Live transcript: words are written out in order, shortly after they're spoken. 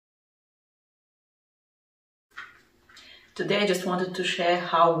Today I just wanted to share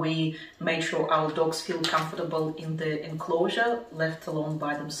how we make sure our dogs feel comfortable in the enclosure, left alone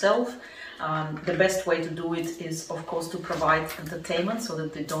by themselves. The best way to do it is, of course, to provide entertainment so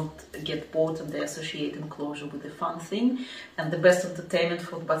that they don't get bored and they associate enclosure with a fun thing. And the best entertainment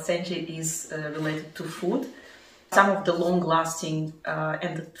for basenji is related to food. Some of the long-lasting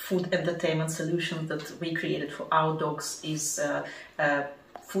food entertainment solutions that we created for our dogs is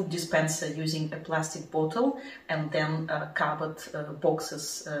food dispenser using a plastic bottle and then cardboard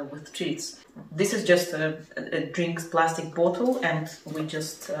boxes with treats. This is just a drinks plastic bottle, and we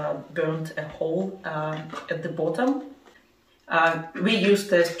just burned a hole at the bottom. We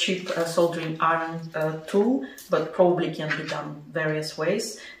used a cheap soldering iron tool, but probably can be done various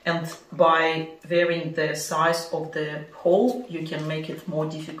ways. And by varying the size of the hole, you can make it more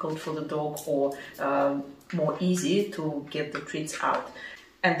difficult for the dog or more easy to get the treats out.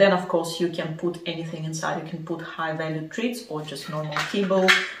 And then, of course, you can put anything inside. You can put high-value treats or just normal kibble.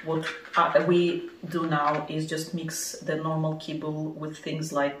 What we do now is just mix the normal kibble with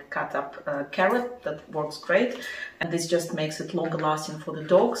things like cut-up carrot. That works great. And this just makes it longer-lasting for the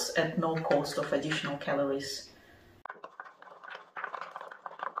dogs at no cost of additional calories.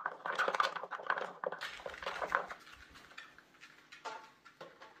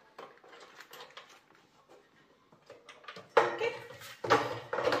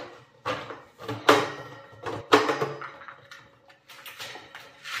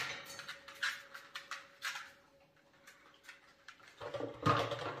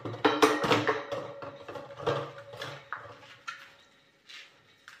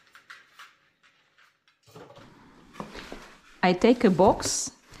 I take a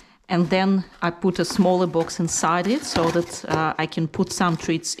box and then I put a smaller box inside it so that I can put some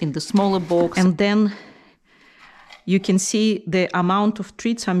treats in the smaller box. And then you can see the amount of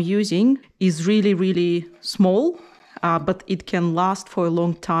treats I'm using is really, really small, but it can last for a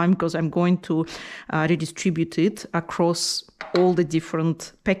long time because I'm going to redistribute it across all the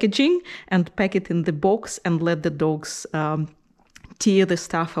different packaging and pack it in the box and let the dogs tear the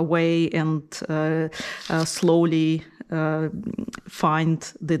stuff away and slowly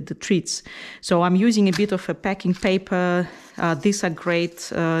find the treats. So I'm using a bit of a packing paper. These are great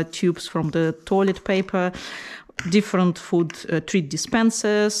tubes from the toilet paper, different food treat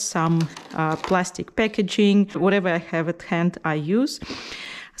dispensers, some plastic packaging, whatever I have at hand I use.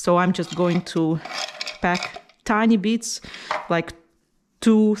 So I'm just going to pack tiny bits, like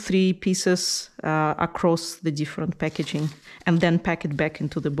 2-3 pieces across the different packaging, and then pack it back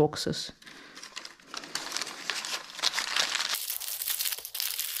into the boxes.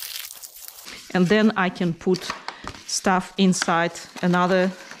 And then I can put stuff inside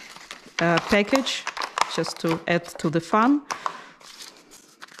another package just to add to the fun.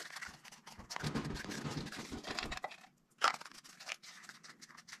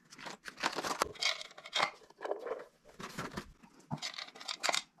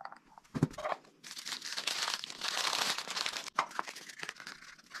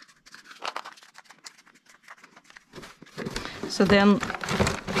 So then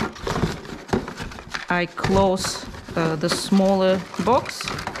I close the smaller box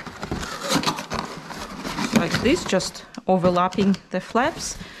like this, just overlapping the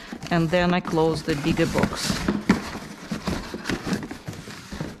flaps, and then I close the bigger box.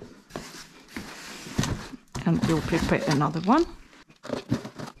 And we'll prepare another one.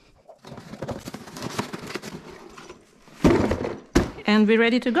 And we're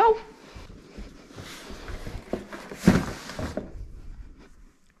ready to go.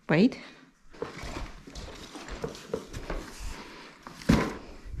 Wait.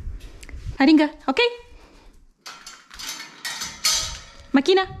 Haringa, okay?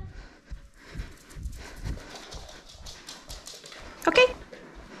 Makina.